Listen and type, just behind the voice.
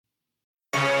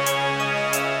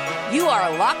You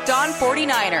are Locked On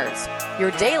 49ers,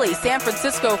 your daily San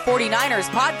Francisco 49ers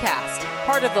podcast,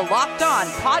 part of the Locked On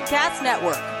Podcast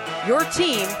Network, your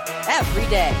team every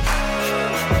day.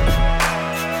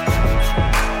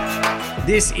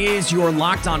 This is your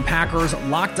Locked On Packers,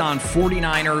 Locked On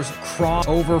 49ers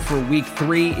crossover for Week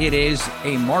 3. It is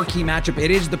a marquee matchup.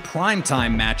 It is the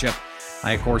primetime matchup.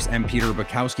 I, of course, am Peter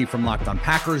Bukowski from Locked On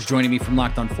Packers. Joining me from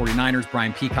Locked On 49ers,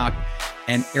 Brian Peacock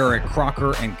and Eric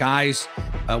Crocker. And guys,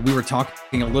 we were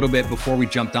talking a little bit before we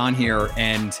jumped on here,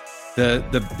 and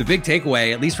the big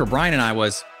takeaway, at least for Brian and I,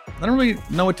 was I don't really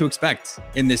know what to expect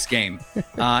in this game.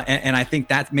 And I think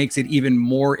that makes it even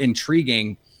more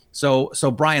intriguing. So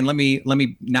Brian, let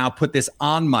me now put this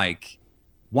on Mike.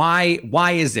 Why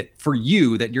is it for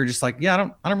you that you're just like, yeah, I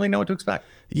don't really know what to expect?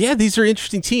 Yeah, these are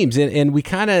interesting teams, and we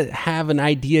kind of have an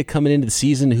idea coming into the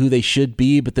season who they should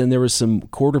be, but then there was some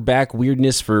quarterback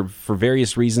weirdness for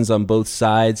various reasons on both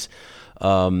sides.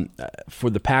 For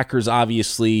the Packers,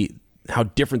 obviously, how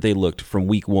different they looked from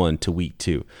Week 1 to Week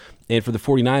 2. And for the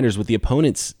 49ers, with the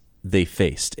opponents they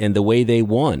faced and the way they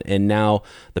won. And now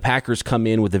the Packers come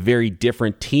in with a very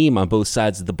different team on both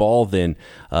sides of the ball than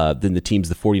the teams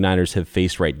the 49ers have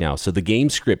faced right now. So the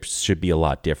game script should be a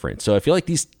lot different. So I feel like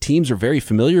these teams are very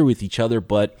familiar with each other,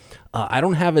 but I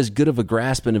don't have as good of a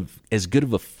grasp and as good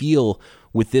of a feel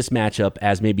with this matchup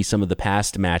as maybe some of the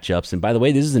past matchups. And by the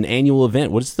way, this is an annual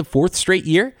event. What is the fourth straight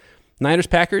year?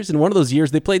 Niners-Packers, and one of those years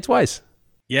they played twice.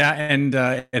 Yeah, and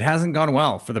it hasn't gone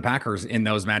well for the Packers in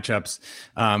those matchups.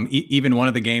 Even one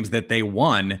of the games that they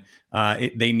won,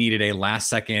 they needed a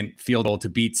last-second field goal to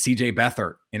beat C.J.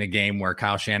 Beathard in a game where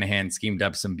Kyle Shanahan schemed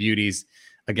up some beauties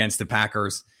against the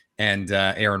Packers, and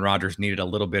Aaron Rodgers needed a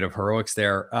little bit of heroics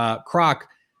there. Croc,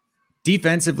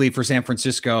 defensively for San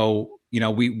Francisco,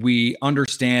 we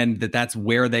understand that that's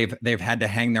where they've had to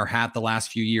hang their hat the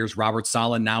last few years. Robert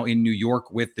Saleh now in New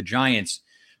York with the Giants.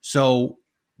 So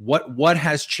what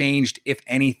has changed, if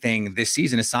anything, this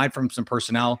season, aside from some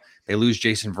personnel? They lose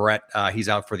Jason Verrett. He's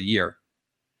out for the year.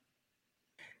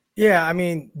 Yeah, I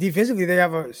mean, defensively, they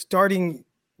have a starting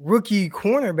rookie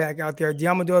cornerback out there,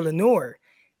 Diamador Lenoir.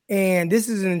 And this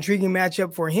is an intriguing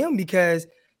matchup for him because,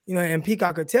 and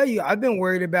Peacock could tell you, I've been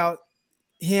worried about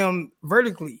him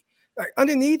vertically. Like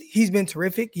underneath, he's been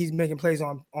terrific. He's making plays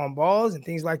on balls and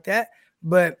things like that.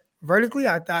 But vertically,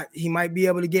 I thought he might be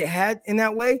able to get had in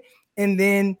that way. And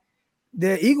then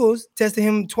the Eagles tested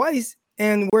him twice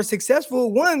and were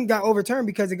successful. One got overturned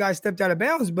because the guy stepped out of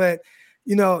bounds. But,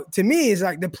 to me, it's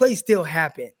like the play still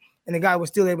happened and the guy was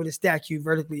still able to stack you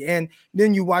vertically. And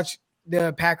then you watch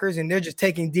the Packers and they're just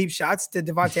taking deep shots to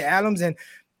Devontae Adams. And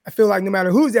I feel like no matter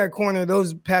who's at corner,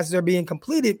 those passes are being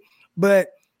completed. But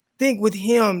I think with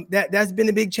him, that's been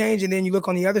a big change. And then you look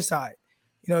on the other side.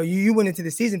 You went into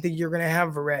the season thinking you're going to have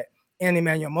Verrett and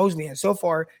Emmanuel Mosley. And so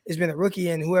far, it's been a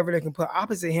rookie and whoever they can put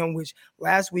opposite him, which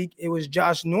last week it was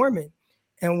Josh Norman.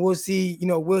 And we'll see,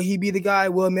 will he be the guy?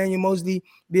 Will Emmanuel Mosley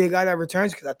be a guy that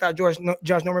returns? Because I thought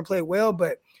Josh Norman played well,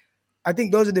 but I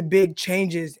think those are the big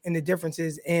changes and the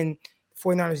differences in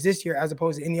 49ers this year as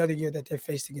opposed to any other year that they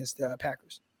faced against the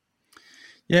Packers.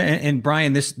 Yeah, and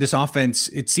Brian, this offense,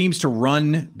 it seems to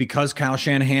run because Kyle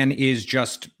Shanahan is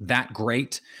just that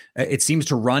great. It seems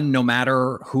to run no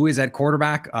matter who is at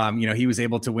quarterback. He was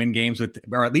able to win games with,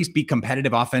 or at least be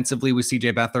competitive offensively with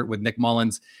C.J. Beathard, with Nick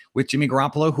Mullins, with Jimmy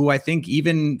Garoppolo, who I think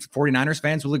even 49ers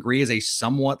fans will agree is a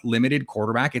somewhat limited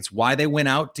quarterback. It's why they went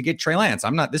out to get Trey Lance.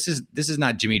 This is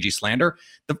not Jimmy G slander.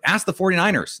 Ask the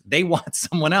 49ers. They want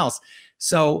someone else.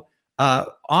 So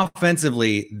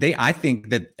offensively, I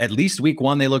think that at least week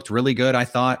 1, they looked really good. I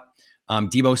thought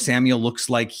Deebo Samuel looks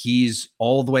like he's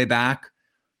all the way back.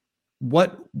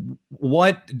 What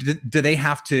do they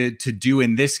have to do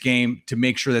in this game to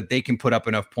make sure that they can put up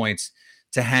enough points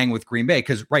to hang with Green Bay?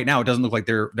 Because right now it doesn't look like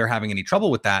they're having any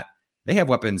trouble with that. They have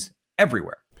weapons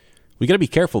everywhere. We got to be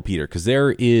careful, Peter, because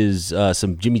there is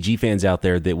some Jimmy G fans out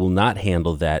there that will not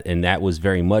handle that, and that was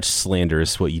very much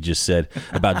slanderous, what you just said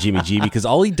about Jimmy G, because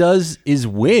all he does is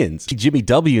wins. Jimmy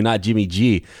W, not Jimmy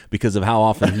G, because of how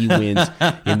often he wins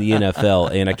in the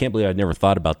NFL, and I can't believe I'd never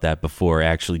thought about that before,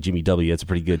 actually. Jimmy W, that's a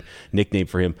pretty good nickname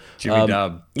for him. Jimmy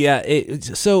Dub. Yeah,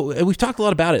 so we've talked a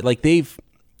lot about it. Like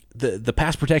the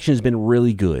pass protection has been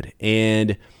really good,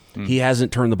 and he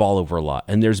hasn't turned the ball over a lot.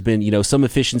 And there's been, some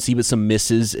efficiency, but some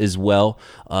misses as well.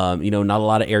 Not a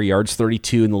lot of air yards,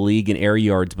 32 in the league in air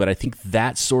yards. But I think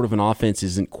that sort of an offense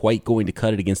isn't quite going to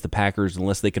cut it against the Packers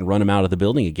unless they can run them out of the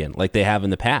building again, like they have in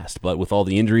the past. But with all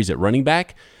the injuries at running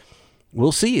back,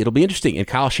 we'll see. It'll be interesting. And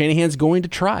Kyle Shanahan's going to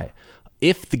try.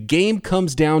 If the game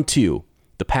comes down to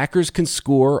the Packers can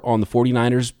score on the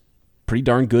 49ers' pretty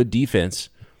darn good defense,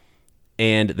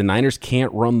 and the Niners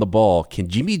can't run the ball, can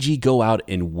Jimmy G go out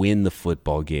and win the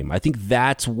football game? I think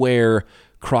that's where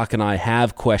Croc and I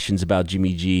have questions about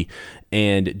Jimmy G,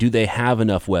 and do they have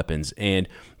enough weapons? And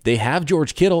they have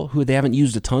George Kittle, who they haven't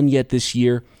used a ton yet this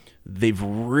year. They've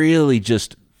really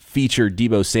just featured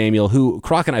Deebo Samuel, who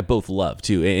Croc and I both love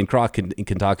too, and Croc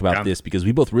can talk about this because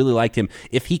we both really liked him.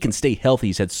 If he can stay healthy,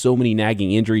 he's had so many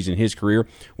nagging injuries in his career.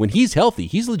 When he's healthy,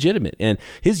 he's legitimate, and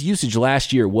his usage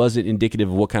last year wasn't indicative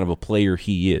of what kind of a player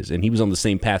he is, and he was on the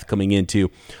same path coming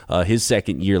into his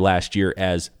second year last year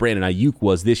as Brandon Ayuk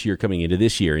was this year coming into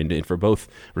this year, and for both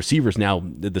receivers now,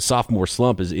 the sophomore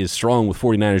slump is strong with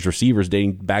 49ers receivers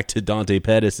dating back to Dante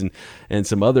Pettis and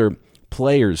some other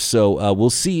players. So we'll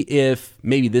see if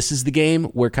maybe this is the game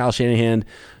where Kyle Shanahan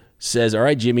says, all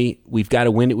right, Jimmy, we've got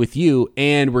to win it with you,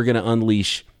 and we're going to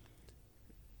unleash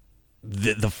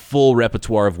the full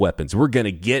repertoire of weapons. We're going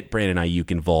to get Brandon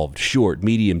Ayuk involved, short,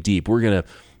 medium, deep. We're going to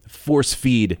force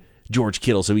feed George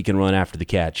Kittle so he can run after the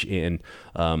catch and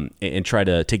try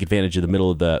to take advantage of the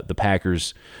middle of the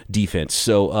Packers defense.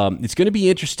 So it's going to be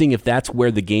interesting if that's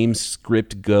where the game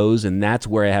script goes, and that's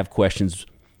where I have questions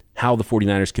how the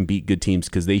 49ers can beat good teams,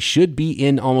 because they should be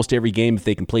in almost every game if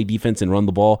they can play defense and run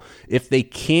the ball. If they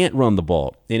can't run the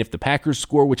ball, and if the Packers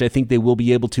score, which I think they will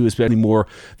be able to, especially more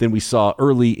than we saw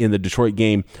early in the Detroit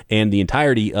game and the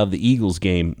entirety of the Eagles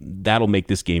game, that'll make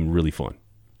this game really fun.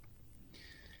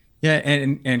 Yeah,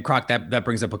 and Croc, that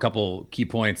brings up a couple key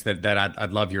points that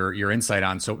I'd love your insight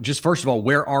on. So just first of all,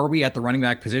 where are we at the running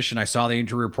back position? I saw the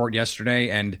injury report yesterday,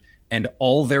 and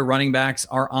all their running backs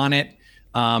are on it.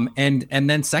 And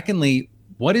then secondly,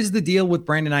 what is the deal with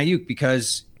Brandon Ayuk?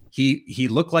 Because he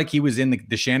looked like he was in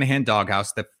the Shanahan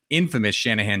doghouse, the infamous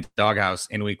Shanahan doghouse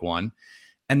in week 1.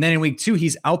 And then in week 2,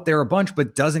 he's out there a bunch,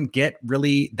 but doesn't get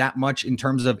really that much in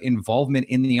terms of involvement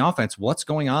in the offense. What's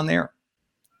going on there?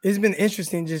 It's been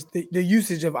interesting, just the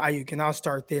usage of Ayuk, and I'll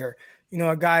start there. You know,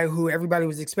 a guy who everybody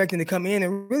was expecting to come in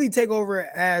and really take over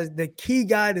as the key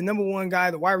guy, the number one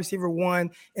guy, the wide receiver one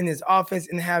in this offense,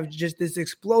 and have just this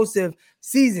explosive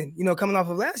season, you know, coming off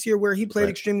of last year where he played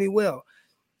extremely well.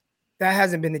 That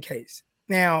hasn't been the case.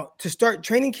 Now, to start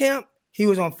training camp, he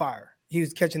was on fire. He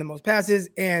was catching the most passes,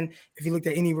 and if you looked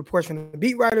at any reports from the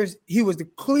beat writers, he was the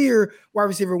clear wide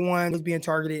receiver one, was being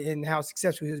targeted and how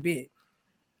successful he was being.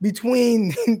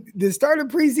 Between the start of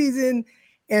preseason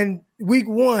and week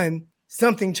 1,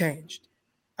 something changed.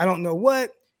 I don't know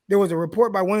what. There was a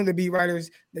report by one of the beat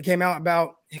writers that came out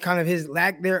about kind of his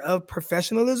lack there of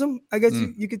professionalism, I guess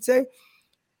you could say.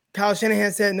 Kyle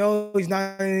Shanahan said, no, he's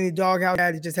not in any doghouse.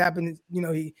 It just happened. You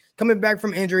know, he coming back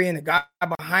from injury, and the guy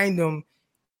behind him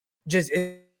just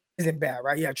isn't bad,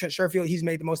 right? Yeah, Trent Sherfield, he's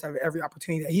made the most out of every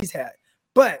opportunity that he's had.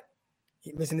 But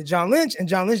he listened to John Lynch, and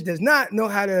John Lynch does not know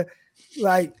how to,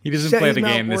 like, he doesn't play the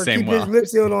game the same way. Keep his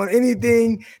lips sealed on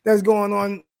anything that's going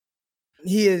on.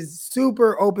 He is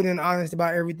super open and honest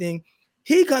about everything.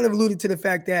 He kind of alluded to the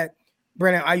fact that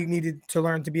Brandon Ayuk needed to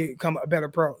learn to become a better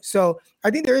pro. So I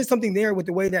think there is something there with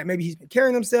the way that maybe he's been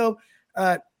carrying himself.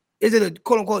 Is it a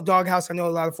quote-unquote doghouse? I know a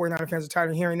lot of 49er fans are tired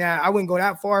of hearing that. I wouldn't go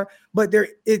that far, but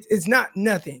it's not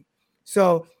nothing.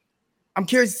 So I'm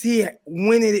curious to see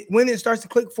when it starts to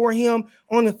click for him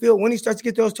on the field, when he starts to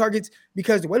get those targets,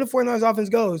 because the way the 49ers offense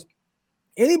goes,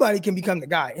 anybody can become the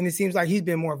guy, and it seems like he's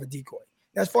been more of a decoy.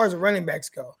 As far as the running backs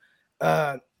go,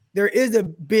 there is a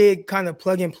big kind of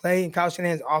plug and play in Kyle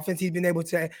Shanahan's offense. He's been able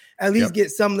to at least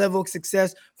get some level of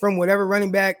success from whatever running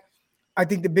back. I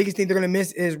think the biggest thing they're going to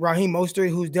miss is Raheem Mostert,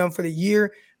 who's done for the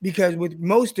year, because with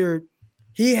Mostert,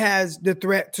 he has the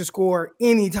threat to score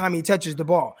anytime he touches the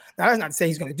ball. Now, that's not to say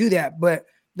he's going to do that, but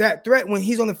that threat when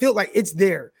he's on the field, like, it's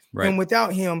there. Right. And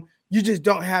without him, you just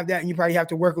don't have that, and you probably have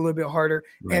to work a little bit harder.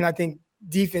 Right. And I think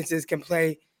defenses can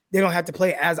play. They don't have to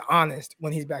play as honest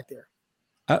when he's back there.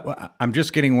 I'm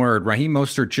just getting word. Raheem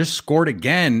Mostert just scored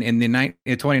again in the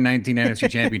 2019 NFC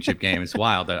Championship game. It's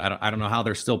wild. I don't know how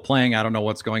they're still playing. I don't know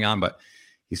what's going on, but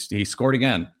he scored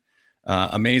again.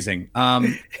 Amazing.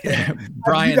 Brian,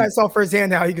 you guys saw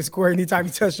firsthand how he could score anytime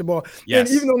he touched the ball. Yes.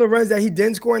 And even on the runs that he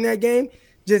didn't score in that game,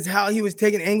 just how he was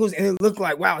taking angles, and it looked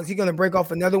like, wow, is he going to break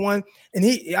off another one? And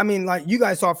you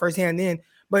guys saw firsthand then,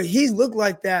 but he's looked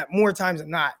like that more times than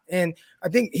not. And I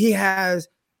think he has,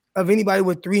 of anybody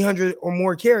with 300 or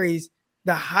more carries,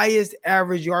 the highest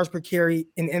average yards per carry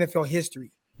in NFL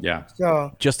history. Yeah.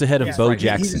 So just ahead of Bo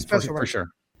Jackson. For sure.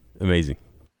 Amazing.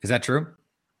 Is that true?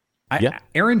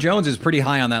 Aaron Jones is pretty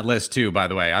high on that list too, by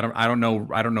the way. I don't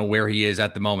know where he is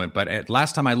at the moment, but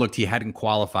last time I looked, he hadn't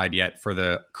qualified yet for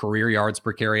the career yards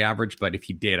per carry average. But if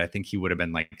he did, I think he would have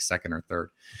been like second or third.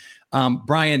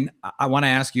 Brian, I want to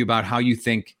ask you about how you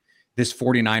think this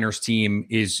 49ers team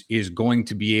is going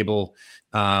to be able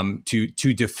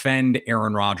to defend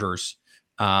Aaron Rodgers,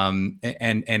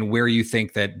 and where you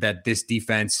think that this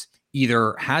defense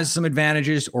either has some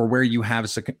advantages or where you have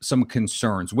some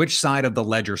concerns. Which side of the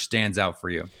ledger stands out for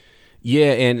you?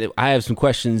 Yeah, and I have some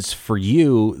questions for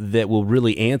you that will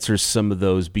really answer some of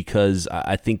those, because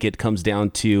I think it comes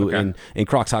down to, and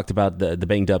Croc talked about the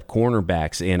banged up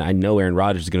cornerbacks, and I know Aaron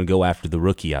Rodgers is going to go after the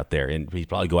rookie out there, and he'd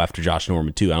probably go after Josh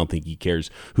Norman too. I don't think he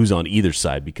cares who's on either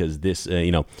side, because this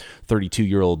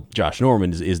 32-year-old Josh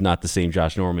Norman is not the same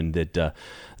Josh Norman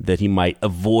that he might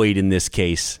avoid in this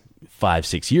case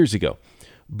 5-6 years ago.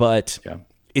 But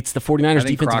it's the 49ers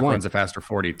defensive Croc line. runs a faster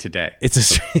 40 today.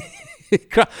 It's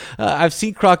I've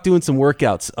seen Croc doing some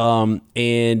workouts,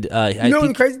 and I think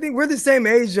the crazy thing? We're the same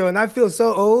age, Joe, and I feel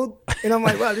so old. And I'm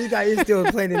like, wow, this guy is still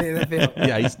playing in the NFL.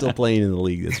 Yeah, he's still playing in the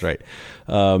league. That's right.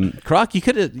 Croc,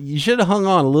 you should have hung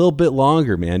on a little bit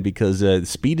longer, man, because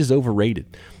speed is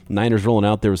overrated. Niners rolling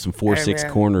out there with some 4-6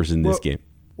 corners in this game.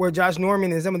 Where Josh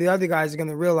Norman and some of the other guys are going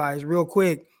to realize real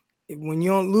quick, when you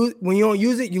don't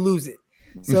use it, you lose it.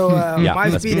 So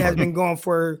my speed has been going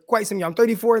for quite some years. I'm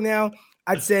 34 now.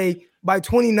 I'd say by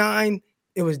 29,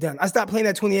 it was done. I stopped playing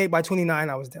at 28. By 29,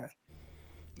 I was done.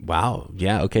 Wow.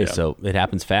 Yeah. Okay. Yeah. So it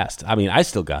happens fast. I mean, I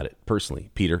still got it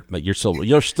personally, Peter, but you're still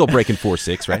breaking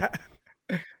 4.6,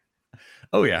 right?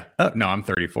 Oh yeah. No, I'm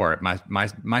 34.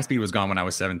 My speed was gone when I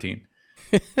was 17.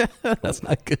 That's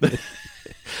not good.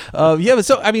 But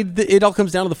so, I mean, it all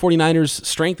comes down to the 49ers'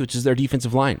 strength, which is their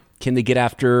defensive line. Can they get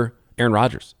after Aaron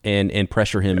Rodgers and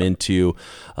pressure him into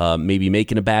maybe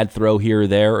making a bad throw here or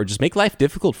there, or just make life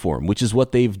difficult for him, which is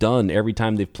what they've done every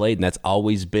time they've played, and that's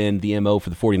always been the MO for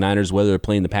the 49ers, whether they're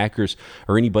playing the Packers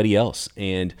or anybody else.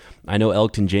 And I know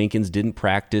Elgton Jenkins didn't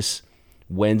practice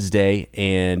Wednesday,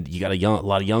 and you got a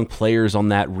lot of young players on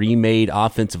that remade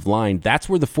offensive line. That's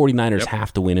where the 49ers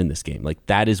have to win in this game. Like,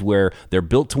 that is where they're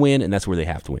built to win, and that's where they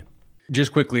have to win.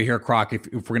 Just quickly here, Croc, if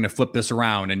we're going to flip this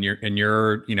around and you're in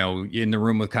the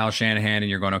room with Kyle Shanahan and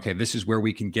you're going, okay, this is where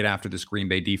we can get after this Green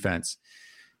Bay defense.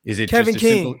 Is it Kevin just a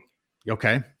King? simple,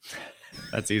 okay,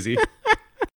 that's easy.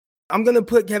 I'm going to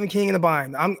put Kevin King in a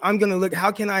bind. I'm going to look,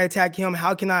 how can I attack him?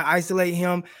 How can I isolate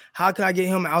him? How can I get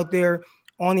him out there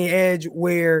on the edge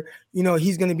where,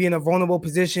 he's going to be in a vulnerable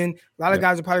position? A lot of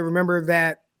guys will probably remember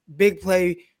that big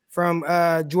play from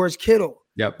George Kittle.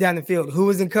 Down the field. Who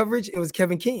was in coverage? It was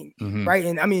Kevin King, right?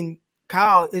 And I mean,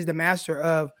 Kyle is the master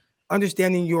of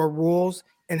understanding your rules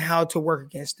and how to work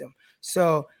against them.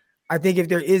 So I think if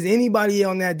there is anybody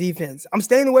on that defense, I'm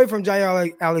staying away from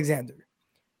Jair Alexander,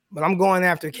 but I'm going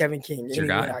after Kevin King any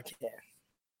way I can.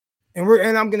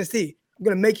 And I'm going to see. I'm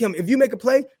going to make him. If you make a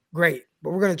play, great,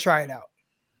 but we're going to try it out.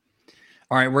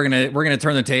 All right, we're gonna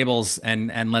turn the tables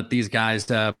and let these guys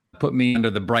put me under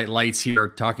the bright lights here,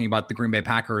 talking about the Green Bay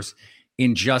Packers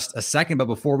in just a second. But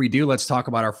before we do, let's talk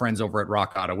about our friends over at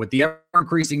Rock Auto. With the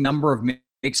ever-increasing number of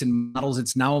makes and models,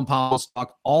 it's now impossible to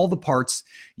stock all the parts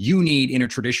you need in a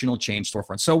traditional chain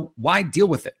storefront. So why deal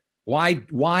with it?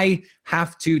 Why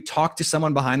have to talk to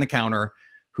someone behind the counter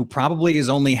who probably is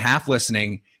only half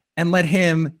listening and let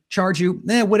him charge you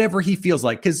whatever he feels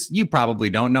like? Because you probably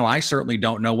don't know. I certainly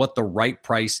don't know what the right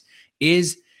price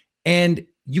is. And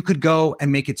you could go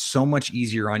and make it so much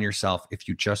easier on yourself if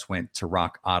you just went to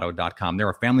rockauto.com. They're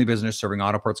a family business serving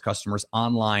auto parts customers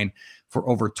online for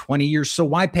over 20 years. So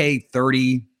why pay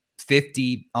 30,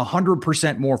 50,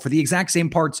 100% more for the exact same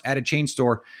parts at a chain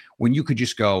store when you could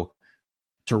just go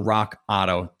to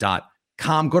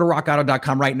rockauto.com? Go to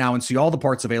rockauto.com right now and see all the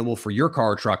parts available for your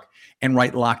car or truck, and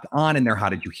write Locked On in their How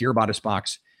Did You Hear About Us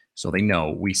box so they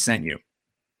know we sent you.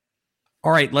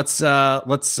 All right, let's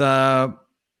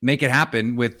make it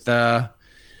happen with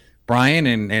Brian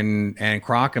and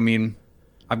Croc. I mean,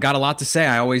 I've got a lot to say.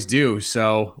 I always do.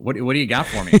 So what do you got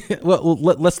for me? Well,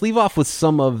 let's leave off with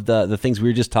some of the things we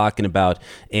were just talking about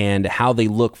and how they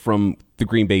look from the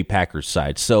Green Bay Packers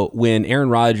side. So when Aaron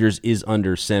Rodgers is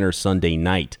under center Sunday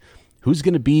night, who's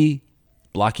going to be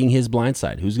blocking his blind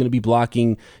side? Who's going to be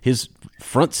blocking his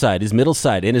front side, his middle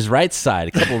side, and his right side?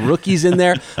 A couple of rookies in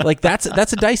there. Like, that's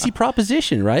a dicey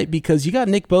proposition, right? Because you got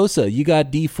Nick Bosa, you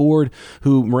got Dee Ford,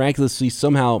 who miraculously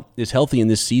somehow is healthy in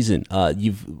this season.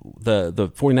 You've the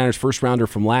 49ers first rounder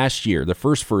from last year, the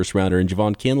first rounder, and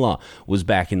Javon Kinlaw was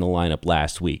back in the lineup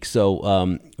last week.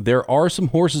 So there are some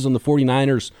horses on the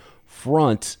 49ers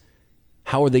front.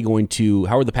 How are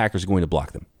the Packers going to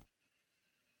block them?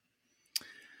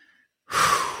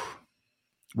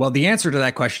 Well, the answer to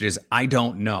that question is I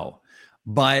don't know.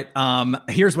 But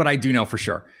here's what I do know for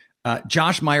sure.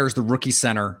 Josh Myers, the rookie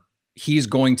center, he's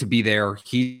going to be there.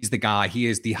 He's the guy. He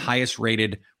is the highest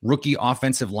rated rookie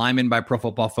offensive lineman by Pro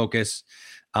Football Focus.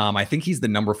 I think he's the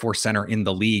number 4 center in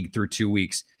the league through 2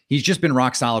 weeks. He's just been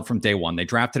rock solid from day one. They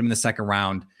drafted him in the second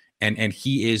round, and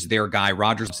he is their guy.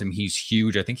 Rodgers, he's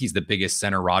huge. I think he's the biggest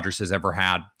center Rodgers has ever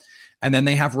had. And then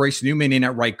they have Royce Newman in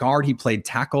at right guard. He played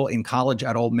tackle in college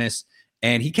at Ole Miss,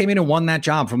 and he came in and won that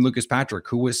job from Lucas Patrick,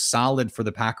 who was solid for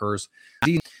the Packers.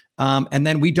 And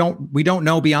then we don't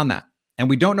know beyond that. And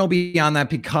we don't know beyond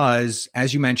that because,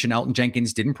 as you mentioned, Elton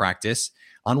Jenkins didn't practice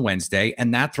on Wednesday,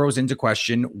 and that throws into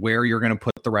question where you're going to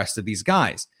put the rest of these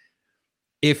guys.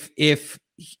 If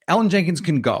Elton Jenkins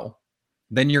can go,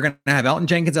 then you're going to have Elton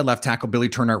Jenkins at left tackle, Billy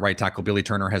Turner at right tackle. Billy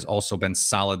Turner has also been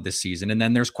solid this season. And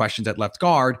then there's questions at left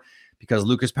guard because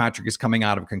Lucas Patrick is coming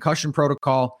out of concussion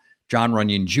protocol. John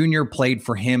Runyon Jr. played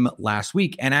for him last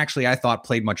week, and actually I thought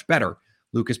played much better.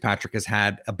 Lucas Patrick has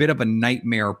had a bit of a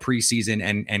nightmare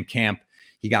preseason and camp.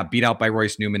 He got beat out by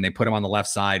Royce Newman. They put him on the left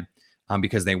side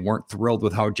because they weren't thrilled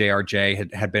with how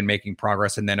JRJ had been making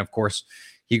progress. And then, of course,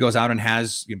 he goes out and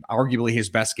has arguably his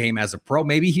best game as a pro.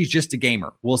 Maybe he's just a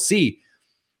gamer. We'll see.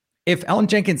 If Elton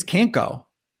Jenkins can't go,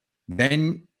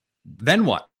 then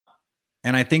what?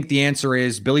 And I think the answer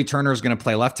is Billy Turner is going to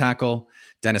play left tackle.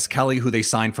 Dennis Kelly, who they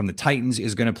signed from the Titans,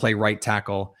 is going to play right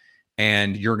tackle.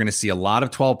 And you're going to see a lot of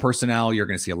 12 personnel. You're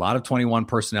going to see a lot of 21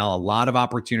 personnel, a lot of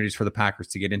opportunities for the Packers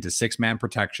to get into 6-man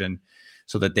protection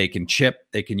so that they can chip.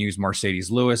 They can use Mercedes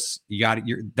Lewis.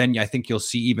 Then I think you'll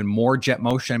see even more jet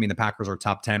motion. I mean, the Packers are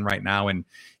top 10 right now in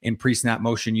pre-snap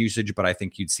motion usage, but I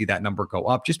think you'd see that number go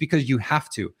up just because you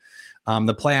have to.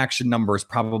 The play action numbers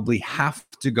probably have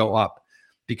to go up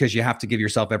because you have to give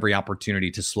yourself every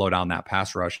opportunity to slow down that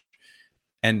pass rush.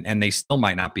 And they still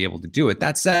might not be able to do it.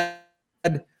 That said,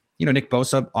 Nick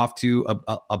Bosa off to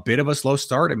a bit of a slow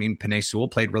start. I mean, Penei Sewell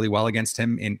played really well against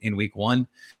him in week 1.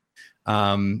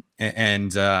 I know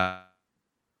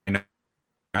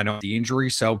the injury.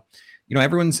 So,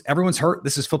 everyone's hurt.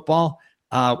 This is football.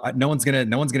 No one's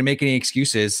gonna make any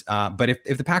excuses. But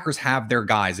if the Packers have their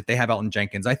guys, if they have Elton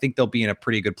Jenkins, I think they'll be in a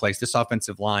pretty good place. This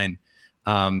offensive line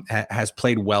has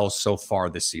played well so far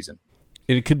this season.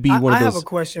 It could be one of those. I have a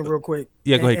question real quick.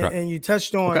 Yeah, go ahead. And you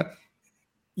touched on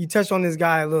this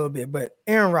guy a little bit, but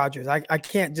Aaron Rodgers, I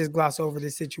can't just gloss over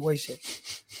this situation.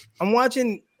 I'm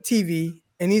watching TV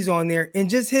and he's on there, and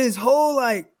just his whole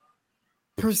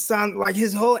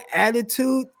his whole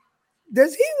attitude.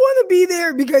 Does he want to be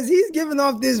there? Because he's giving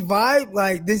off this vibe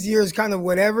like this year is kind of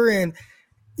whatever. And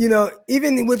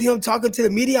even with him talking to the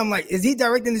media, I'm like, is he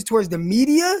directing this towards the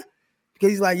media?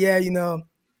 Because he's like,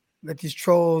 let these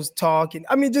trolls talk. And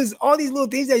I mean, just all these little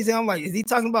things that he's saying. I'm like, is he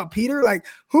talking about Peter? Like,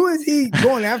 who is he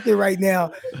going after right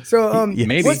now? So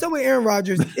maybe. What's up with Aaron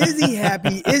Rodgers? Is he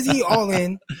happy? Is he all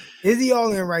in? Is he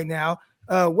all in right now?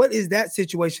 What is that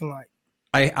situation like?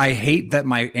 I hate that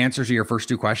my answer to your first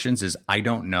 2 questions is I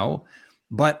don't know,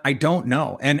 but I don't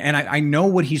know. And I know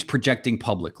what he's projecting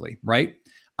publicly, right?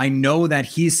 I know that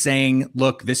he's saying,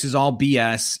 look, this is all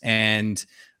BS. And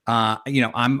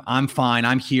I'm fine.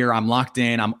 I'm here. I'm locked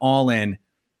in. I'm all in.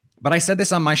 But I said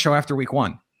this on my show after week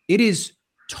 1. It is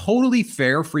totally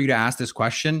fair for you to ask this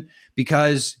question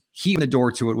because he opened the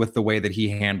door to it with the way that he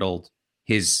handled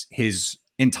his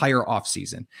entire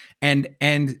offseason. And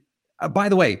by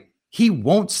the way, he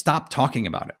won't stop talking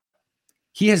about it.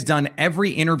 He has done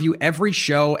every interview, every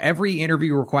show, every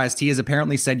interview request he has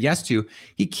apparently said yes to.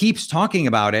 He keeps talking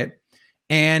about it.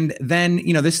 And then,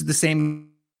 this is the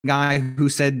same guy who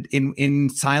said in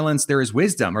silence there is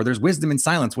wisdom, or there's wisdom in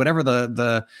silence, whatever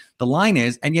the line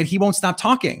is, and yet he won't stop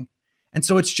talking. And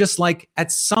so it's just like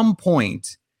at some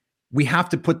point we have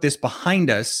to put this behind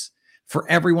us for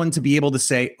everyone to be able to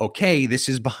say, okay, this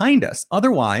is behind us.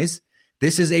 Otherwise,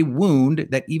 this is a wound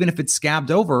that even if it's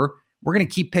scabbed over, we're going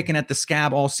to keep picking at the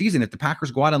scab all season. If the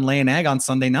Packers go out and lay an egg on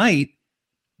Sunday night,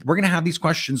 we're going to have these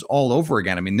questions all over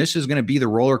again. I mean, this is going to be the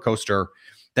roller coaster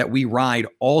that we ride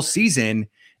all season.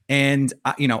 And,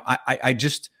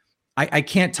 I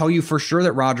can't tell you for sure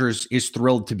that Rodgers is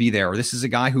thrilled to be there. This is a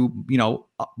guy who,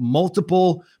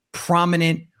 multiple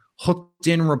prominent hooked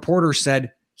in reporters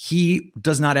said he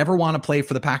does not ever want to play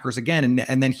for the Packers again.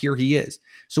 And then here he is.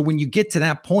 So when you get to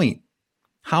that point,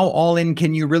 how all in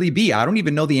can you really be? I don't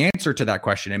even know the answer to that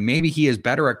question. And maybe he is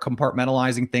better at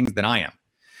compartmentalizing things than I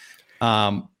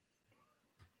am.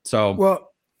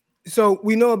 So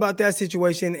we know about that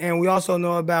situation, and we also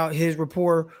know about his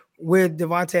rapport with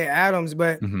Davante Adams.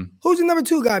 But who's the number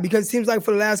 2 guy? Because it seems like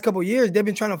for the last couple of years, they've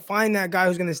been trying to find that guy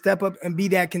who's going to step up and be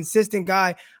that consistent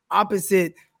guy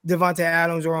opposite Davante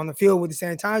Adams or on the field with the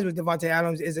same times with Davante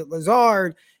Adams. Is it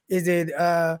Lazard? Is it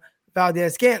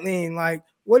Valdez Scantling? Like,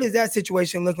 what is that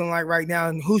situation looking like right now,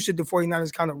 and who should the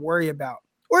 49ers kind of worry about?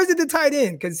 Or is it the tight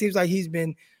end? Because it seems like he's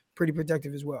been pretty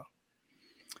productive as well.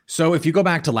 So if you go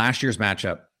back to last year's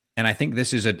matchup, and I think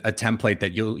this is a template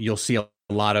that you'll see a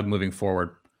lot of moving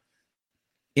forward.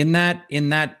 In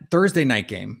that Thursday night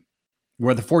game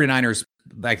where the 49ers,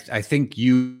 I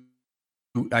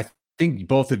think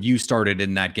both of you started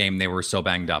in that game. They were so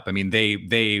banged up. I mean,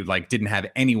 they like didn't have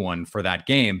anyone for that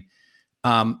game.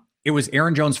 It was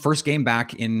Aaron Jones' first game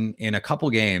back in a couple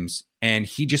games, and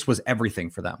he just was everything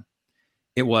for them.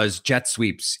 It was jet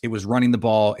sweeps. It was running the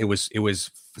ball. It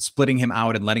was splitting him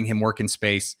out and letting him work in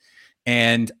space.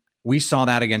 And we saw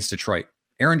that against Detroit.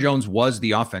 Aaron Jones was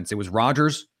the offense. It was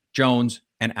Rodgers, Jones,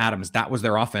 and Adams. That was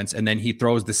their offense. And then he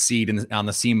throws the seed on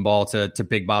the seam ball to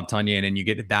Big Bob Tunyon, and you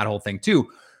get that whole thing too.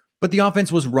 But the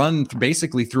offense was run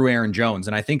basically through Aaron Jones.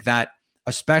 And I think that,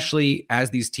 especially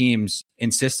as these teams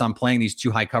insist on playing these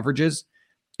too high coverages,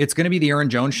 it's going to be the Aaron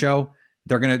Jones show.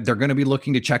 They're going to be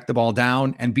looking to check the ball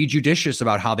down and be judicious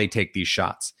about how they take these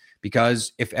shots.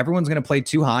 Because if everyone's going to play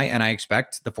too high, and I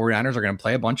expect the 49ers are going to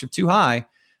play a bunch of too high,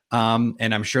 and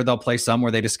I'm sure they'll play some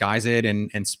where they disguise it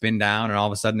and spin down, and all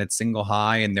of a sudden it's single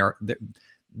high, and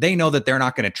they know that they're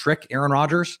not going to trick Aaron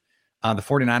Rodgers. The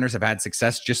 49ers have had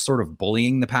success just sort of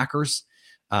bullying the Packers,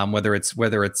 whether it's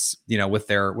with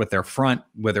their front,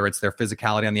 whether it's their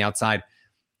physicality on the outside.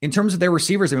 In terms of their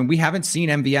receivers, I mean, we haven't seen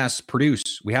MVS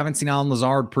produce. We haven't seen Allen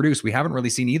Lazard produce. We haven't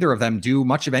really seen either of them do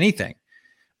much of anything.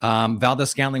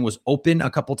 Valdez-Scantling was open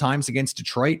a couple times against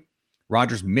Detroit.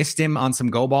 Rodgers missed him on some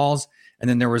go balls. And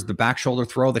then there was the back shoulder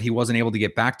throw that he wasn't able to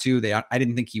get back to. I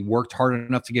didn't think he worked hard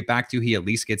enough to get back to. He at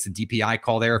least gets a DPI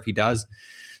call there if he does.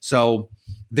 So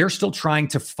they're still trying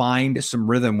to find some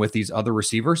rhythm with these other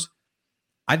receivers.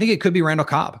 I think it could be Randall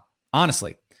Cobb,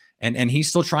 honestly. And he's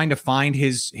still trying to find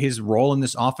his role in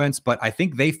this offense. But I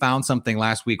think they found something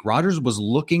last week. Rodgers was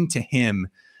looking to him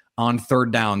on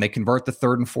third down. They convert the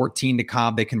 3rd and 14 to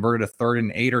Cobb. They converted a 3rd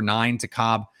and 8 or 9 to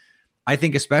Cobb. I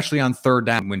think especially on third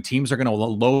down, when teams are going to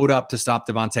load up to stop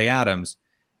Devontae Adams,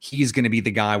 he's going to be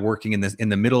the guy working in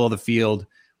the middle of the field,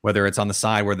 whether it's on the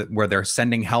side where they're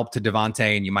sending help to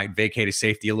Devontae and you might vacate a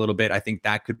safety a little bit. I think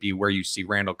that could be where you see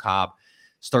Randall Cobb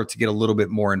start to get a little bit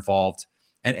more involved.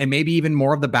 And maybe even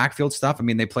more of the backfield stuff. I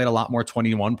mean, they played a lot more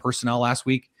 21 personnel last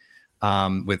week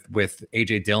with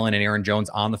A.J. Dillon and Aaron Jones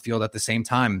on the field at the same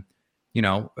time. You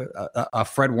know, a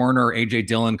Fred Warner, A.J.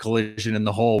 Dillon collision in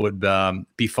the hole would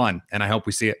be fun, and I hope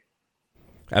we see it.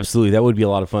 Absolutely. That would be a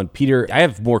lot of fun. Peter, I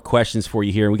have more questions for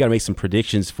you here, and we got to make some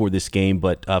predictions for this game.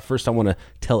 But first, I want to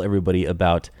tell everybody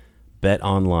about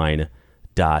betonline.ag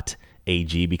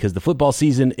because the football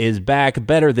season is back,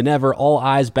 better than ever. All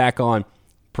eyes back on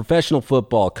professional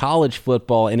football, college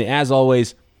football, and as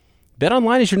always,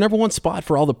 BetOnline is your number one spot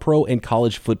for all the pro and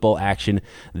college football action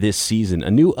this season.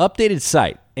 A new updated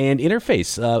site and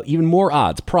interface, even more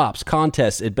odds, props,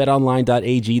 contests at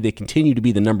betonline.ag. They continue to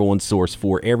be the number one source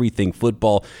for everything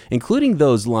football, including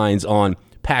those lines on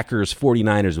Packers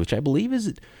 49ers, which I believe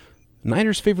is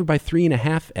Niners favored by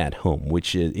 3.5 at home,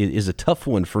 which is a tough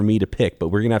one for me to pick, but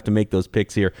we're going to have to make those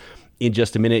picks here in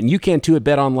just a minute. And you can too at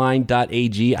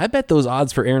betonline.ag. I bet those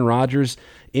odds for Aaron Rodgers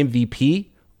MVP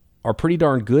are pretty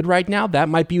darn good right now. That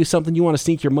might be something you want to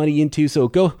sink your money into. So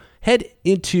go head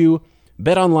into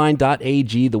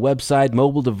betonline.ag, the website,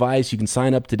 mobile device. You can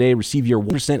sign up today, receive your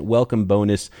 1% welcome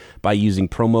bonus by using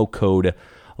promo code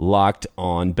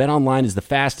LOCKEDON. BetOnline is the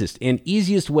fastest and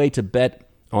easiest way to bet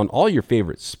on all your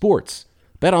favorite sports.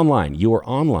 BetOnline, your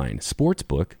online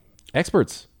sportsbook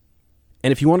experts.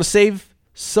 And if you want to save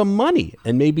some money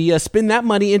and maybe spend that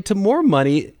money into more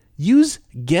money, use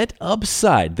Get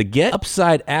Upside, the Get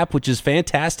Upside app, which is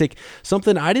fantastic.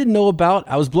 Something I didn't know about.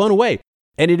 I was blown away.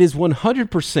 And it is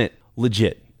 100%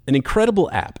 legit. An incredible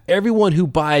app. Everyone who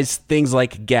buys things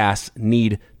like gas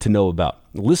need to know about.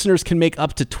 Listeners can make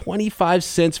up to 25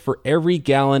 cents for every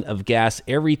gallon of gas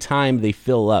every time they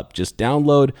fill up. Just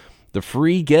download the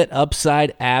free Get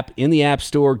Upside app in the App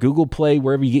Store, Google Play,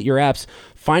 wherever you get your apps.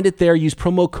 Find it there, use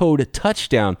promo code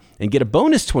TOUCHDOWN, and get a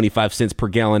bonus 25 cents per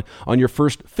gallon on your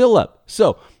first fill up.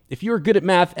 So if you're good at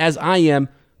math, as I am,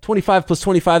 25 plus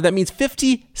 25, that means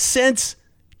 50 cents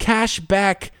cash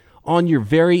back on your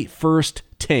very first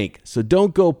tank. So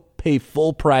don't go pay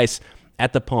full price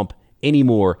at the pump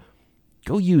anymore.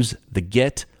 Go use the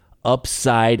Get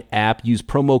Upside app. Use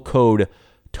promo code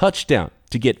TOUCHDOWN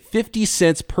to get 50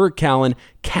 cents per gallon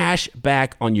cash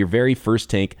back on your very first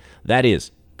tank. That is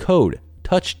code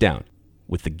TOUCHDOWN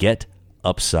with the Get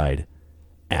Upside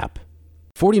app.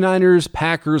 49ers,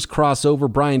 Packers crossover.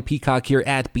 Brian Peacock here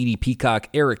at BD Peacock.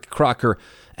 Eric Crocker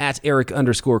at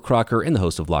Eric_Crocker. And the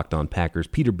host of Locked On Packers,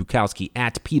 Peter Bukowski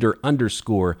at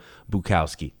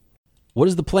Peter_Bukowski. What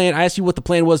is the plan? I asked you what the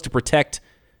plan was to protect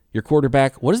your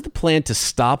quarterback. What is the plan to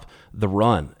stop the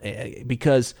run?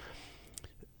 Because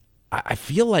I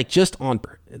feel like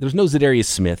there's no Zadarius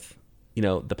Smith.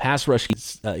 The pass rush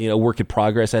is, work in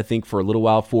progress, I think, for a little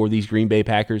while for these Green Bay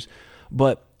Packers.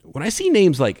 But when I see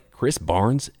names like Chris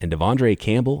Barnes and Devondre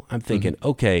Campbell, I'm thinking,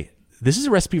 okay, this is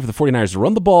a recipe for the 49ers to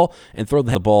run the ball and throw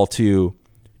the ball to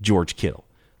George Kittle.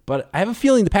 But I have a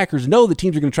feeling the Packers know the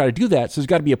teams are going to try to do that, so there's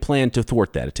got to be a plan to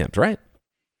thwart that attempt, right?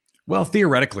 Well,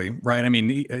 theoretically, right? I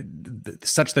mean,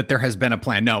 such that there has been a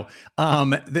plan. No,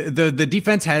 the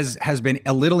defense has been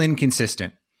a little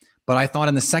inconsistent, but I thought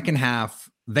in the second half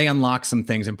they unlocked some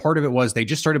things, and part of it was they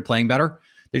just started playing better.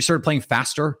 They started playing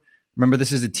faster. Remember,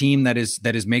 this is a team that is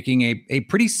making a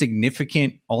pretty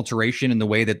significant alteration in the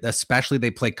way that, especially,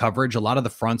 they play coverage. A lot of the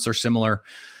fronts are similar.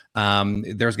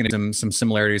 There's going to be some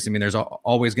similarities. I mean, there's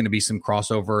always going to be some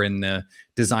crossover in the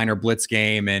designer blitz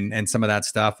game and some of that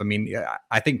stuff. I mean,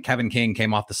 I think Kevin King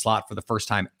came off the slot for the first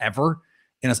time ever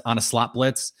on a slot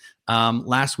blitz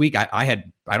last week. I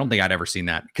don't think I'd ever seen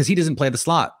that because he doesn't play the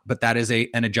slot, but that is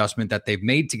an adjustment that they've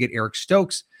made to get Eric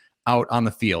Stokes out on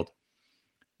the field.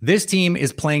 This team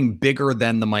is playing bigger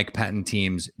than the Mike Patton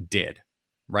teams did,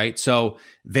 right? So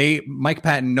Mike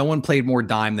Patton, no one played more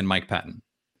dime than Mike Patton.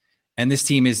 And this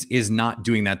team is not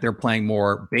doing that. They're playing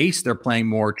more base. They're playing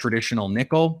more traditional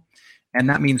nickel. And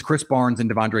that means Chris Barnes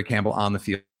and Devondre Campbell on the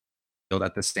field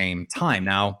at the same time.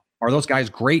 Now, are those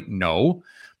guys great? No,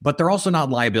 but they're also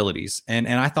not liabilities. And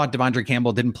I thought Devondre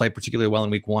Campbell didn't play particularly well in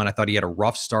week 1. I thought he had a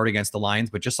rough start against the Lions,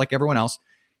 but just like everyone else,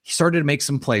 he started to make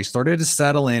some plays, started to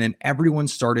settle in, and everyone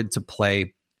started to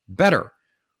play better.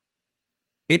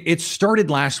 It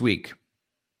started last week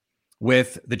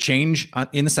with the change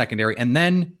in the secondary, and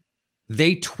then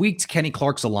they tweaked Kenny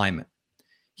Clark's alignment.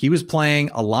 He was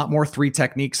playing a lot more 3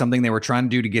 technique, something they were trying to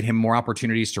do to get him more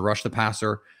opportunities to rush the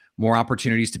passer, more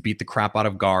opportunities to beat the crap out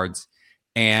of guards.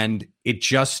 And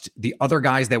the other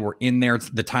guys that were in there,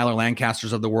 the Tyler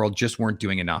Lancasters of the world, just weren't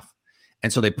doing enough.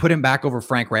 And so they put him back over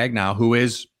Frank Ragnow, who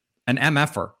is an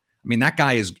MFer. I mean, that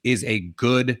guy is a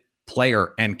good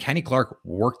player, and Kenny Clark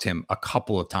worked him a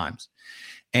couple of times.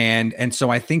 And so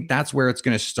I think that's where it's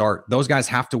going to start. Those guys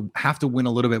have to win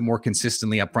a little bit more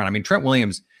consistently up front. I mean, Trent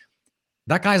Williams,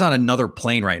 that guy's on another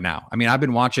plane right now. I mean, I've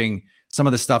been watching some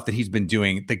of the stuff that he's been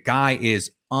doing. The guy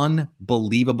is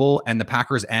unbelievable, and the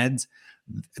Packers edge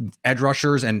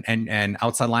rushers and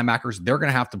outside linebackers, they're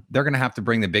going to have to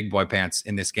bring the big boy pants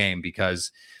in this game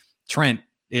because Trent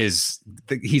he's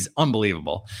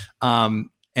unbelievable. And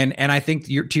I think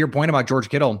to your point about George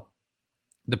Kittle,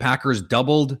 the Packers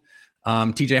doubled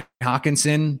TJ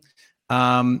Hawkinson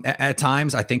at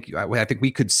times. I think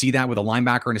we could see that with a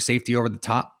linebacker and a safety over the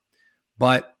top.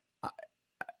 But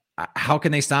how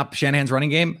can they stop Shanahan's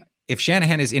running game? If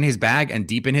Shanahan is in his bag and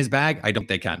deep in his bag, I don't think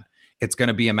they can. It's going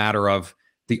to be a matter of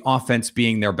the offense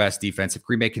being their best defense. If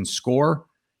Green Bay can score,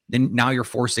 then now you're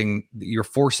forcing the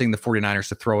 49ers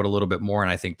to throw it a little bit more.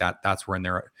 And I think that's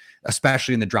where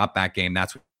especially in the drop back game,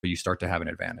 that's where you start to have an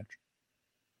advantage.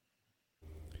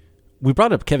 We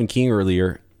brought up Kevin King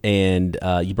earlier, and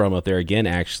you brought him up there again,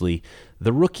 actually.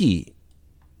 The rookie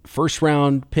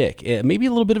first-round pick, maybe a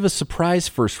little bit of a surprise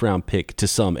first-round pick to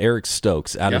some, Eric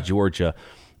Stokes out of Georgia.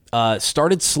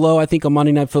 Started slow, I think, on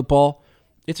Monday Night Football.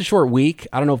 It's a short week.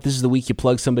 I don't know if this is the week you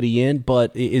plug somebody in,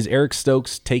 but is Eric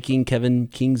Stokes taking Kevin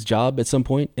King's job at some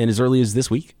point and as early as this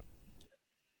week?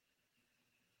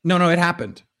 No, it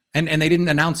happened. And they didn't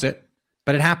announce it,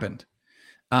 but it happened.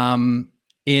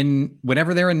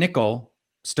 Whenever they're in nickel,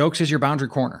 Stokes is your boundary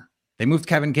corner. They moved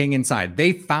Kevin King inside.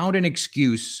 They found an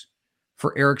excuse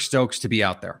for Eric Stokes to be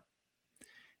out there.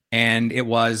 And it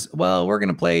was, well, we're going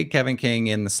to play Kevin King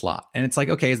in the slot. And it's like,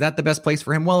 okay, is that the best place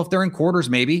for him? Well, if they're in quarters,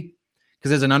 maybe.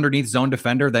 Because as an underneath zone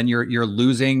defender, then you're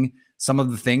losing some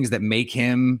of the things that make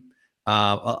him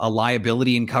a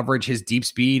liability in coverage. His deep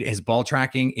speed, his ball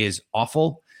tracking is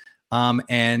awful.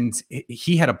 And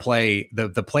he had a play,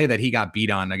 the play that he got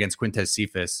beat on against Quintez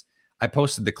Cephas. I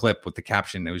posted the clip with the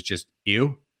caption. It was just,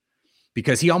 ew.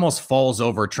 Because he almost falls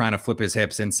over trying to flip his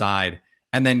hips inside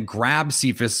and then grabs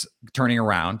Cephas turning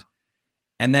around.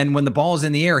 And then when the ball is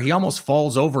in the air, he almost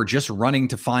falls over just running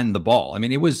to find the ball. I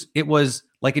mean, it was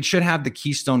like it should have the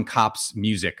Keystone Cops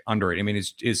music under it. I mean,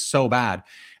 it's so bad.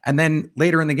 And then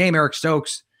later in the game, Eric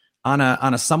Stokes on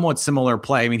a somewhat similar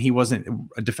play. I mean, he wasn't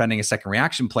defending a second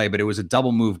reaction play, but it was a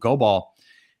double move go ball.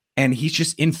 And he's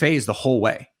just in phase the whole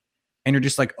way. And you're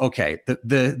just like, okay,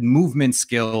 the movement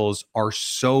skills are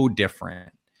so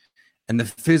different. And the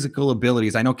physical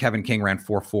abilities, I know Kevin King ran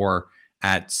 4.4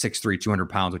 at 6'3", 200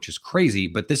 pounds, which is crazy,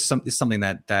 but this is something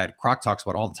that Croc talks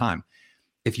about all the time.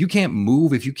 If you can't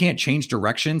move, if you can't change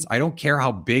directions, I don't care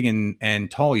how big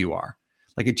and tall you are.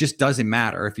 Like, it just doesn't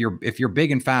matter. If you're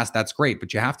big and fast, that's great,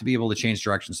 but you have to be able to change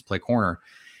directions to play corner.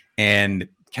 And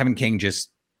Kevin King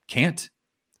just can't.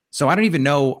 So I don't even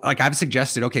know, like, I've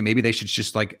suggested, okay, maybe they should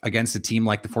just, like, against a team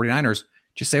like the 49ers,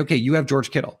 just say, okay, you have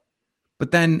George Kittle.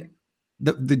 But then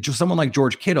someone like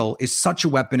George Kittle is such a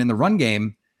weapon in the run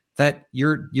game that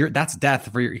that's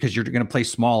death because you're going to play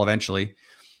small eventually.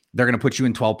 They're going to put you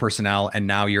in 12 personnel, and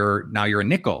now you're a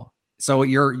nickel. So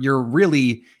you're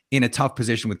really in a tough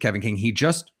position with Kevin King. He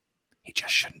just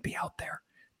shouldn't be out there.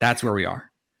 That's where we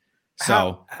are.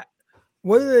 So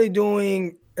what are they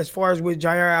doing as far as with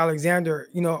Jair Alexander?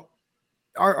 You know,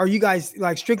 are you guys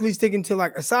like strictly sticking to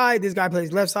like a side? This guy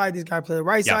plays left side, this guy plays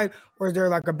right side, or is there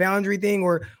like a boundary thing,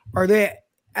 or are they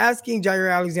asking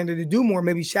Jair Alexander to do more,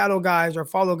 maybe shadow guys or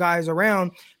follow guys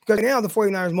around? Because now the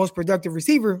 49ers most productive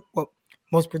receiver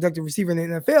in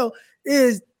the NFL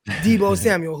is Deebo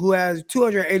Samuel, who has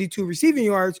 282 receiving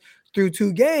yards through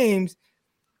 2 games.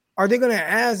 Are they going to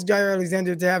ask Jair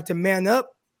Alexander to have to man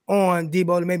up on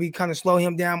Deebo to maybe kind of slow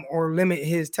him down or limit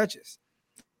his touches?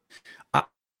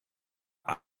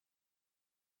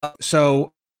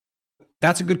 So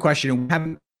that's a good question. We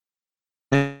haven't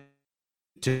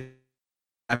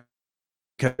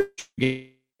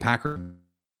Packer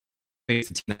team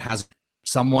that has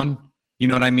someone, you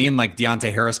know what I mean? Like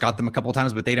Deontay Harris got them a couple of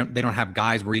times, but they don't have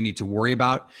guys where you need to worry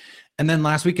about. And then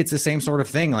last week, it's the same sort of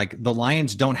thing. Like the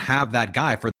Lions don't have that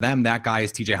guy. For them, that guy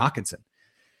is TJ Hawkinson.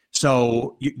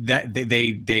 So that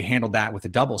they handled that with a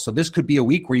double. So this could be a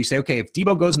week where you say, okay, if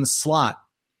Deebo goes in the slot,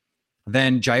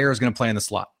 then Jair is going to play in the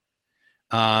slot.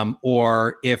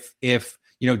 Or if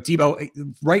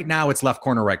Deebo, right now it's left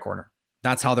corner, right corner.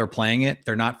 That's how they're playing it.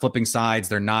 They're not flipping sides.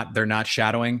 They're not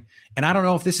shadowing. And I don't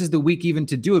know if this is the week even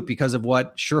to do it because of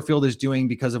what Sherfield is doing,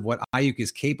 because of what Ayuk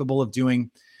is capable of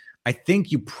doing. I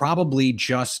think you probably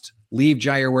just leave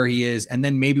Jair where he is, and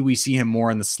then maybe we see him more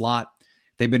in the slot.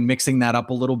 They've been mixing that up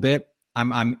a little bit.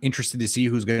 I'm interested to see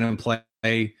who's going to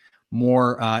play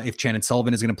more. If Shannon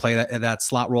Sullivan is going to play that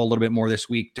slot role a little bit more this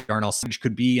week. Darnell Savage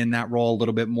could be in that role a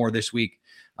little bit more this week.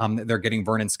 They're getting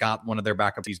Vernon Scott, one of their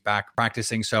backups. He's back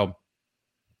practicing. So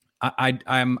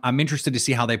I'm interested to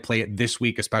see how they play it this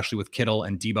week, especially with Kittle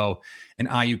and Deebo and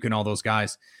Ayuk and all those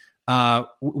guys.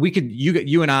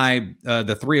 You and I,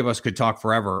 the three of us could talk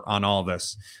forever on all of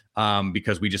this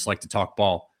because we just like to talk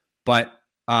ball. But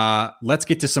let's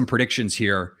get to some predictions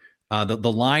here.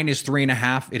 The line is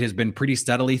 3.5. It has been pretty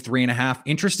steadily 3.5.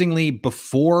 Interestingly,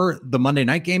 before the Monday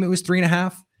night game, it was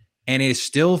 3.5, and it is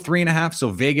still 3.5. So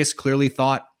Vegas clearly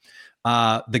thought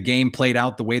the game played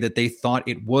out the way that they thought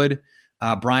it would.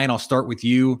 Brian, I'll start with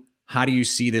you. How do you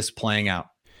see this playing out?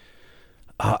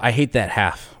 I hate that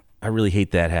half. I really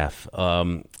hate that half.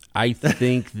 I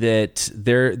think that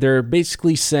they're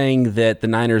basically saying that the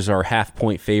Niners are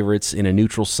half-point favorites in a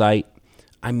neutral site.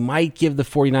 I might give the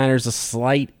 49ers a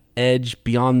slight edge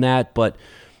beyond that, but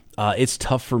it's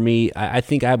tough for me. I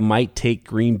think I might take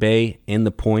Green Bay in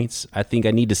the points. I think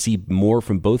I need to see more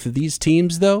from both of these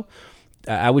teams, though.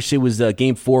 I wish it was a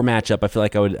Game 4 matchup. I feel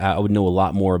like I would know a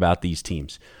lot more about these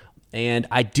teams. And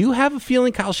I do have a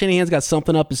feeling Kyle Shanahan's got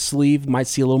something up his sleeve. Might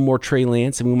see a little more Trey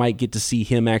Lance, and we might get to see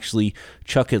him actually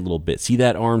chuck it a little bit, see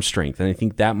that arm strength. And I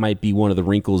think that might be one of the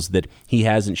wrinkles that he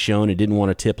hasn't shown and didn't want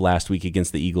to tip last week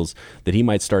against the Eagles that he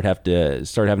might start having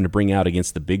to bring out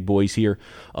against the big boys here.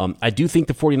 I do think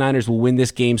the 49ers will win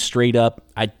this game straight up.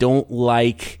 I don't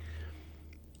like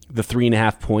the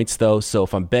 3.5 points, though. So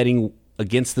if I'm betting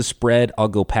against the spread, I'll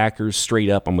go Packers straight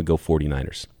up. I'm going to go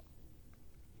 49ers.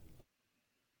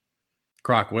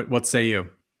 Croc, what say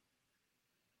you?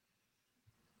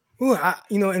 Ooh,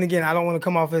 and again, I don't want to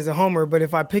come off as a homer, but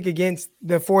if I pick against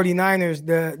the 49ers,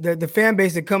 the fan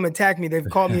base that come attack me, they've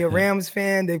called me a Rams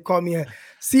fan, they've called me a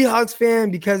Seahawks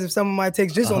fan because of some of my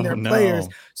takes just on their players.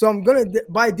 So I'm going to,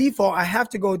 by default, I have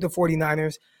to go with the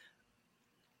 49ers.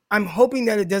 I'm hoping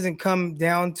that it doesn't come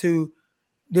down to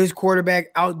this quarterback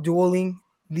out-dueling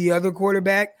the other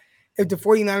quarterback. If the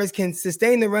 49ers can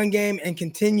sustain the run game and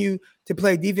continue to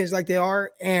play defense like they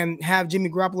are and have Jimmy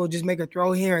Garoppolo just make a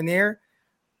throw here and there,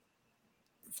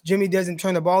 if Jimmy doesn't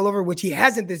turn the ball over, which he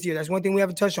hasn't this year. That's one thing we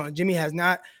haven't touched on. Jimmy has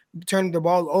not turned the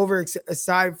ball over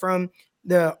aside from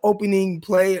the opening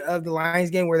play of the Lions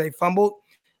game where they fumbled,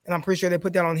 and I'm pretty sure they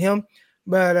put that on him.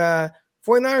 But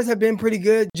 49ers have been pretty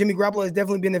good. Jimmy Garoppolo has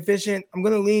definitely been efficient. I'm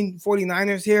going to lean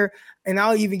 49ers here, and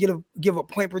I'll even give a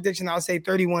point prediction. I'll say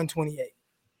 31-28.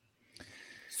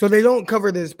 So they don't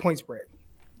cover this point spread.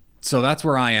 So that's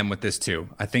where I am with this too.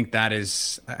 I think that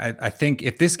is, I think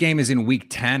if this game is in week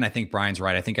 10, I think Brian's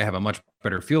right. I think I have a much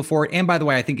better feel for it. And by the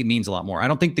way, I think it means a lot more. I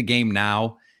don't think the game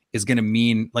now is going to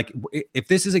mean, like, if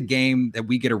this is a game that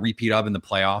we get a repeat of in the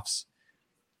playoffs,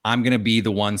 I'm going to be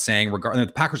the one saying, regardless,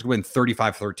 the Packers could win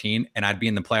 35-13, and I'd be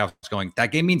in the playoffs going,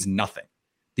 that game means nothing.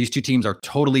 These two teams are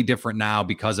totally different now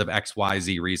because of X, Y,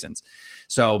 Z reasons.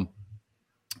 So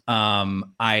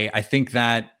I think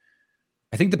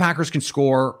the Packers can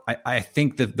score. I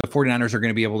think that the 49ers are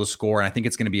going to be able to score, and I think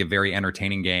it's going to be a very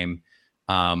entertaining game.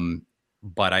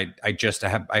 But I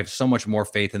have so much more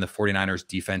faith in the 49ers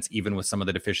defense, even with some of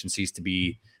the deficiencies, to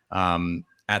be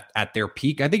at their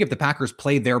peak. I think if the Packers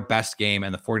played their best game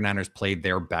and the 49ers played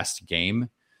their best game,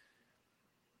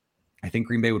 I think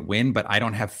Green Bay would win, but I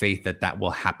don't have faith that that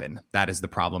will happen. That is the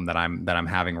problem that I'm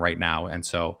having right now. And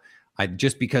so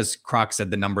just because Croc said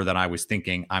the number that I was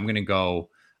thinking, I'm going to go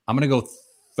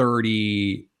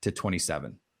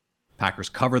 30-27. Packers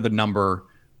cover the number,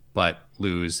 but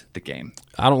lose the game.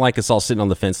 I don't like us all sitting on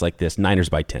the fence like this. Niners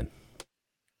by 10.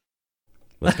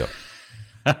 Let's go.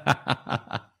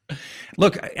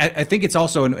 Look, I think it's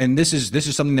also, and this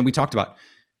is something that we talked about.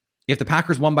 If the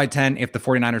Packers won by 10, if the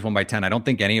 49ers won by 10, I don't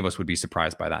think any of us would be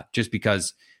surprised by that, just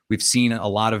because we've seen a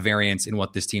lot of variance in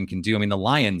what this team can do. I mean, the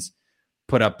Lions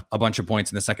put up a bunch of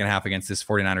points in the second half against this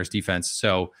 49ers defense.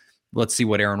 So let's see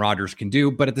what Aaron Rodgers can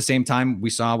do. But at the same time, we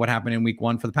saw what happened in week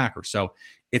 1 for the Packers. So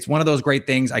it's one of those great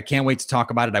things. I can't wait to talk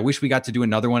about it. I wish we got to do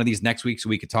another one of these next week so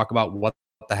we could talk about what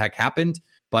the heck happened.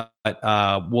 But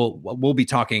we'll be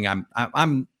talking.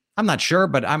 I'm not sure,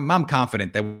 but I'm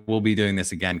confident that we'll be doing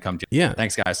this again. Yeah.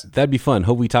 Thanks, guys. That'd be fun.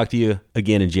 Hope we talk to you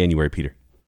again in January, Peter.